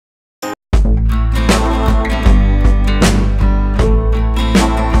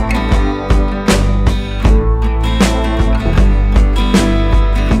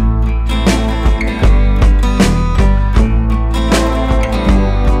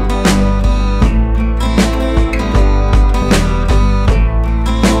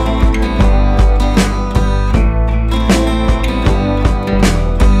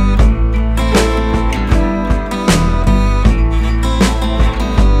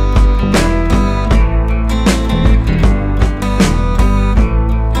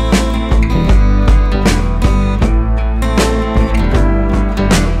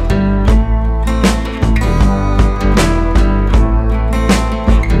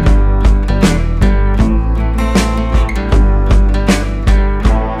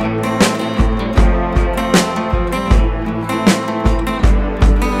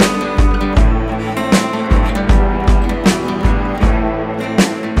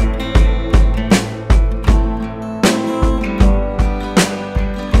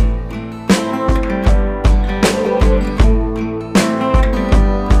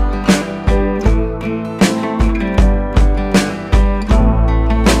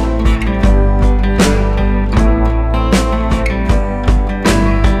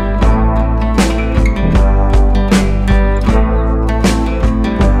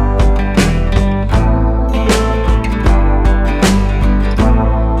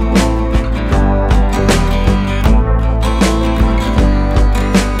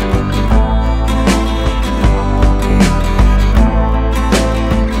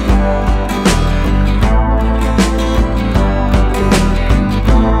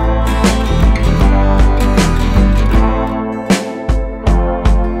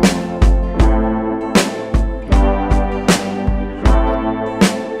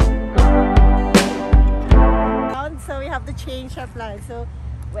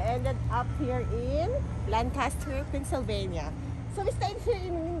ended up here in Lancaster, Pennsylvania. So we stayed here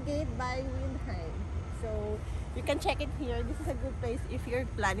in Wingate by Windheim. So you can check it here. This is a good place if you're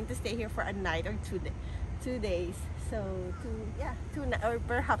planning to stay here for a night or 2 days. So or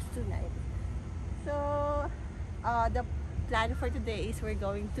perhaps 2 nights. So the plan for today is we're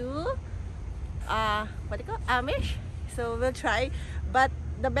going to what do you call Amish. So we'll try, but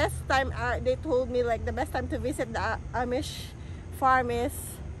the best time they told me like the best time to visit the Amish farm is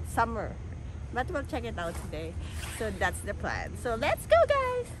summer, but we'll check it out today. So that's the plan. So let's go,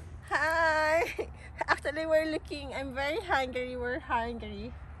 guys. Hi. Actually, I'm very hungry. We're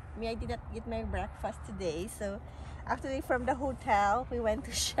hungry. I did not eat my breakfast today, so actually from the hotel we went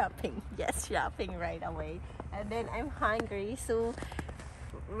to shopping. Yes, shopping right away. And then I'm hungry, so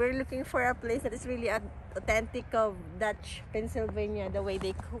we're looking for a place that is really authentic of Dutch Pennsylvania, the way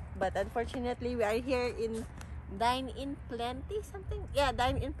they cook. But unfortunately we are here in Dine in Plenty something. Yeah,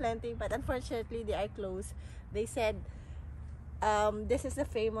 Dine in Plenty, but unfortunately they are closed. They said this is the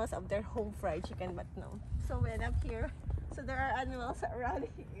famous of their home fried chicken, but no. So we end up here. So there are animals around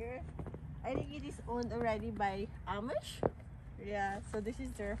here. I think it is owned already by Amish. Yeah, so this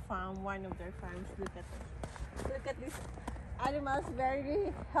is their farm, one of their farms. Look at this. Animals,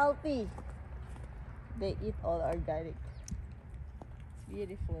 very healthy. They eat all organic. It's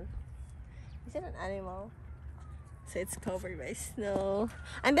beautiful. Is it an animal? So it's covered by snow.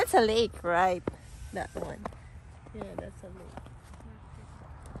 And that's a lake, right? That one. Yeah, that's a lake.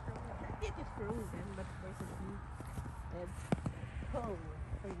 It is frozen, but there's a view. It's cold.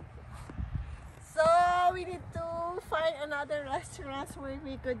 So we need to find another restaurant where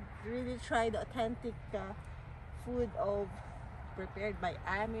we could really try the authentic food of prepared by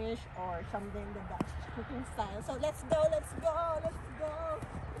Amish or something, the Dutch cooking style. So let's go. It's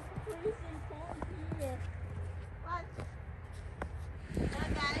freezing cold here. What? Now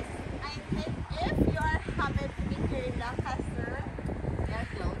guys, I think if you are happen to be here in Lancaster, they are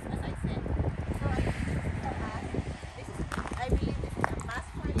closed as I said. So this is the mask. I believe this is a mask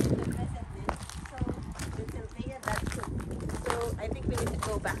for you to visit this. So Pennsylvania, that's good. So I think we need to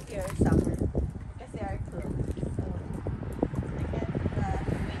go back here summer because they are closed.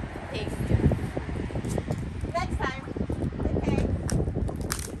 Next time, okay.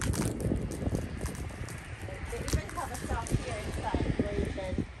 They even have a shop here inside where you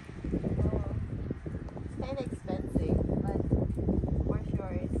can. It's kind of expensive, but for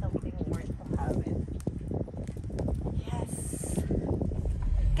sure it's something worth to have it. Yes,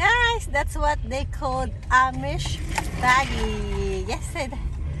 guys, that's what they called Amish baggy. Yes,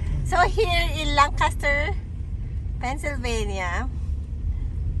 so here in Lancaster, Pennsylvania,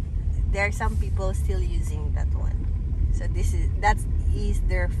 there are some people still using that one. So that is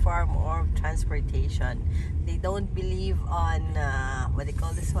their form of transportation. They don't believe on what they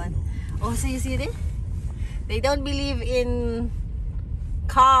call this one. Oh, so you see it? They don't believe in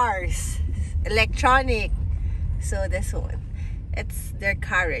cars, electronic. So this one, it's their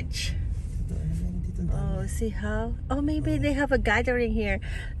carriage. Oh, see how? Oh, maybe they have a gathering here.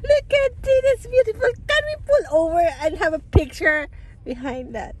 Look at it, it's beautiful. Can we pull over and have a picture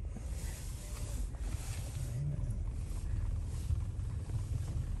behind that?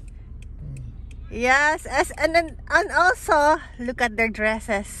 Yes, and also look at their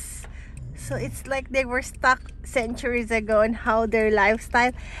dresses. So it's like they were stuck centuries ago on how their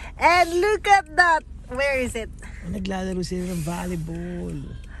lifestyle. And look at that. Where is it? Naglalaro sila ng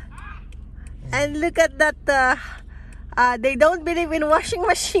volleyball. And look at that. They don't believe in washing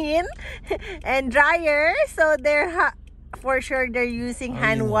machine and dryer. So they're for sure they're using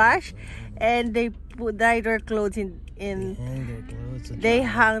hand wash, and they dry their clothes in. They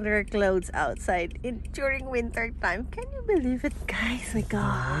hang their clothes outside during winter time. Can you believe it, guys? My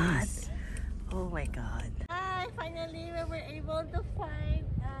God! Oh my God! Hi! Finally, we were able to find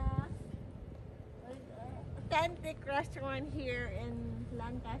an authentic restaurant here in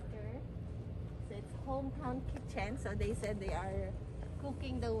Lancaster. So it's hometown kitchen. So they said they are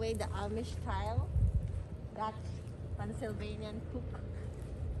cooking the way the Amish style, Dutch Pennsylvanian cook.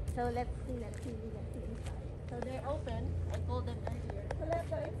 So let's see inside. So they're open. I told them earlier. So let's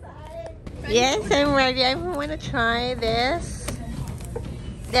go inside. Yes, I'm ready. I want to try this.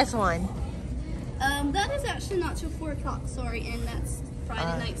 This one. That is actually not till 4 o'clock, sorry, and that's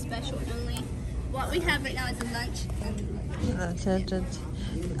Friday night special only. What we have right now is a lunch.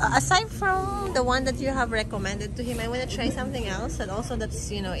 Aside from the one that you have recommended to him, I want to try something else, and also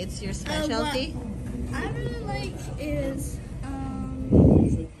that's, you know, it's your specialty. What I really like is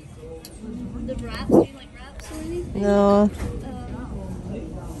the wraps. Do you like wraps or anything? No.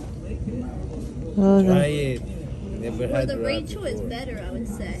 Try it. Never Or had the wrap Rachel is before. better, I would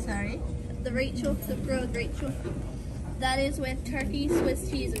say. Sorry? The Rachel, the grilled Rachel. That is with turkey, Swiss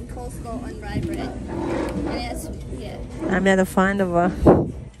cheese, and coleslaw on rye bread. And it's, yeah. I'm not a fan of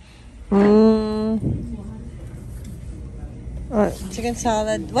chicken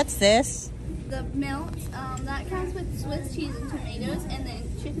salad. What's this? The melt, that comes with Swiss cheese and tomatoes, and then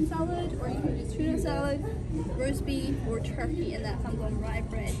chicken salad, or you can use tuna salad, roast beef, or turkey, and that comes on rye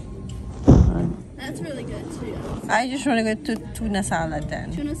bread. That's really good too. I just want to go to tuna salad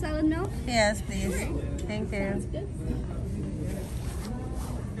then. Tuna salad melt? Yes, please. Sure. Thank Sounds you. good.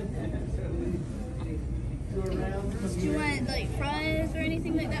 Do you want like fries or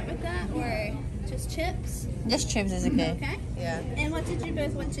anything like that with that, or just chips? Just chips is okay. Okay. Yeah. And what did you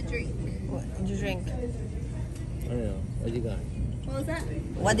both want to drink? What did you drink? I don't know. What you got? What was that?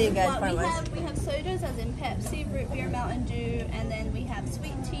 What do you guys Well, want? we have sodas as in Pepsi, root beer, Mountain Dew, and then we have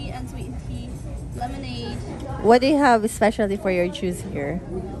sweet tea, unsweetened tea, lemonade. What do you have specialty for your juice here?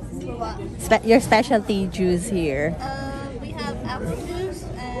 For what? Your specialty juice here. We have apple juice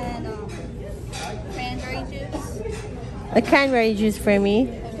and cranberry juice. A cranberry juice for me.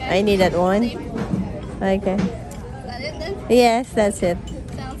 Okay. I need that one. Okay. Is that it then? Yes, that's it.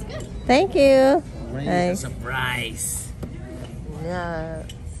 Sounds good. Thank you. Rain Nice. is a surprise. Yeah.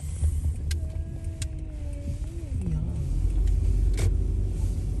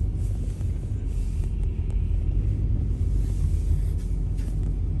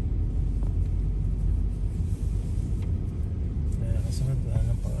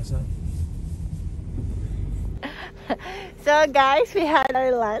 So guys, we had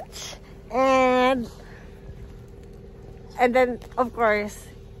our lunch and then of course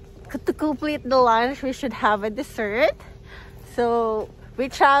to complete the lunch we should have a dessert. So we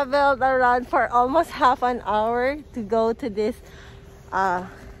traveled around for almost half an hour to go to this a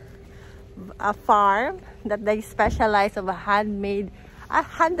farm that they specialize of a handmade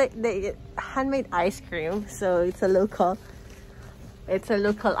ice cream. So it's a local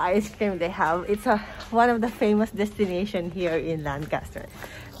ice cream they have. It's one of the famous destination here in Lancaster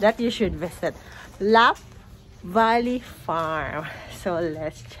that you should visit. Lap Valley Farm. So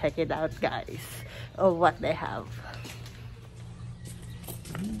let's check it out, guys, of what they have.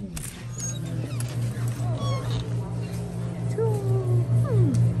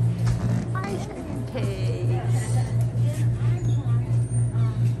 Ice cream cakes.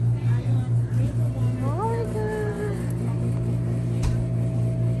 Oh my god.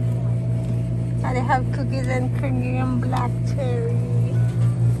 And they have cookies and cream, black cherry.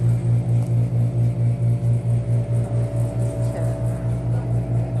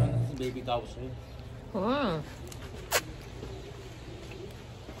 Baby cows,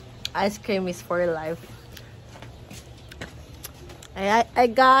 Ice cream is for life. I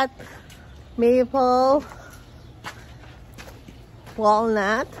got maple,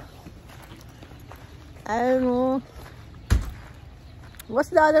 walnut. I don't know. What's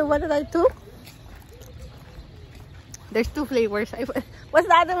the other one that I took? There's two flavors. What's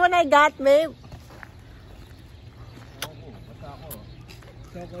the other one I got, babe?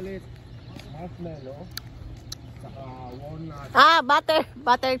 Chocolate, marshmallow, saka walnut. Ah,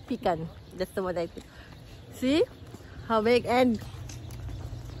 butter pecan. That's the one I took. See? How big and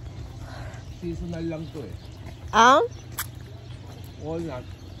Seasonal lang to eh. Walnut.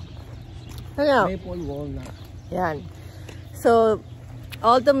 Ano? Maple walnut. Yan. So,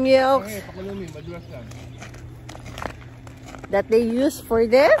 all the milk Okay, pakulumi, madulas lang. that they use for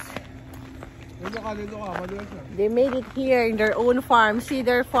this, Dito ka, madulas lang. they made it here in their own farm. See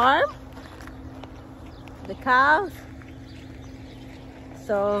their farm? The cows.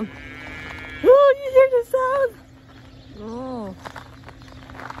 So, oh, you hear the sound? Oh.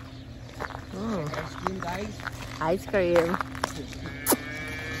 Ice cream, guys. Ice cream.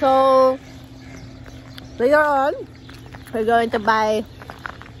 So, later on, we're going to buy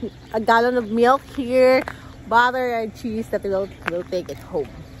a gallon of milk here, butter and cheese that we'll take it home.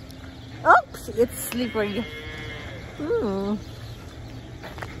 Oops, it's slippery. Mm.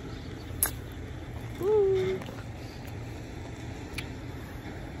 Mm.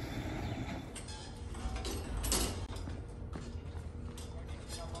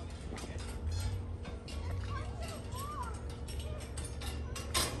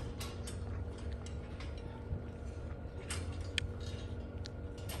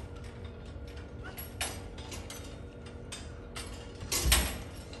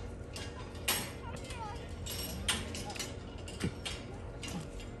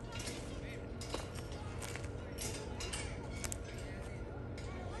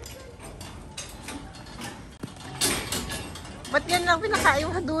 Ba't yan lang pinakain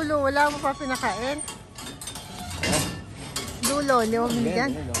mo sa dulo? Wala mo pa pinakain? oh. Hindi mo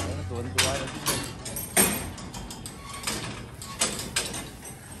binigyan. Tuwan-tuwa na sila.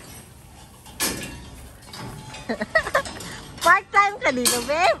 Part-time ka dito,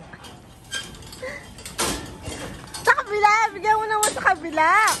 babe. Sa kabila. Bigyan mo naman sa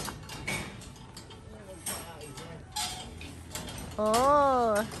kabila.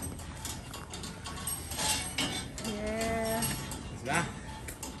 Oh. Yeah. Sila?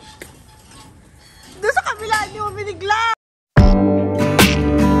 Doon sa kabila, hindi mo binigla.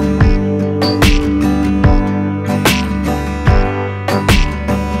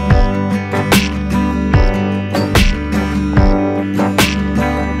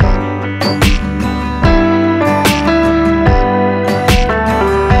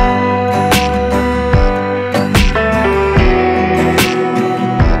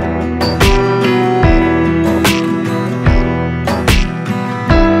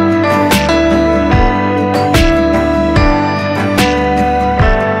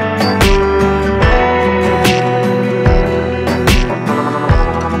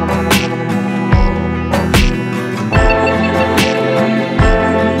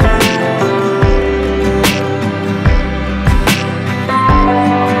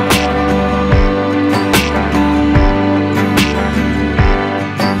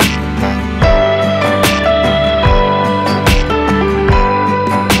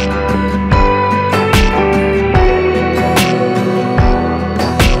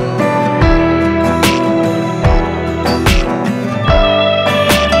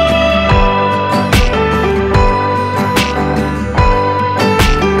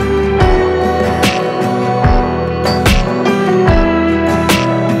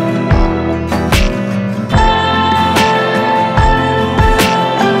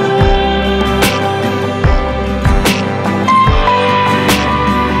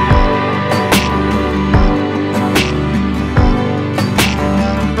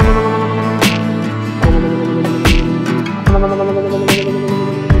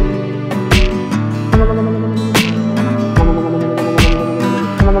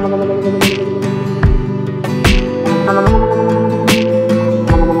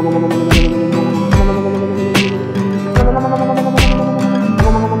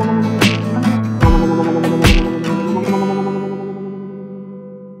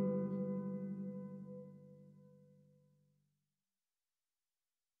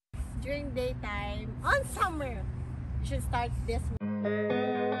 During daytime, on summer, you should start this.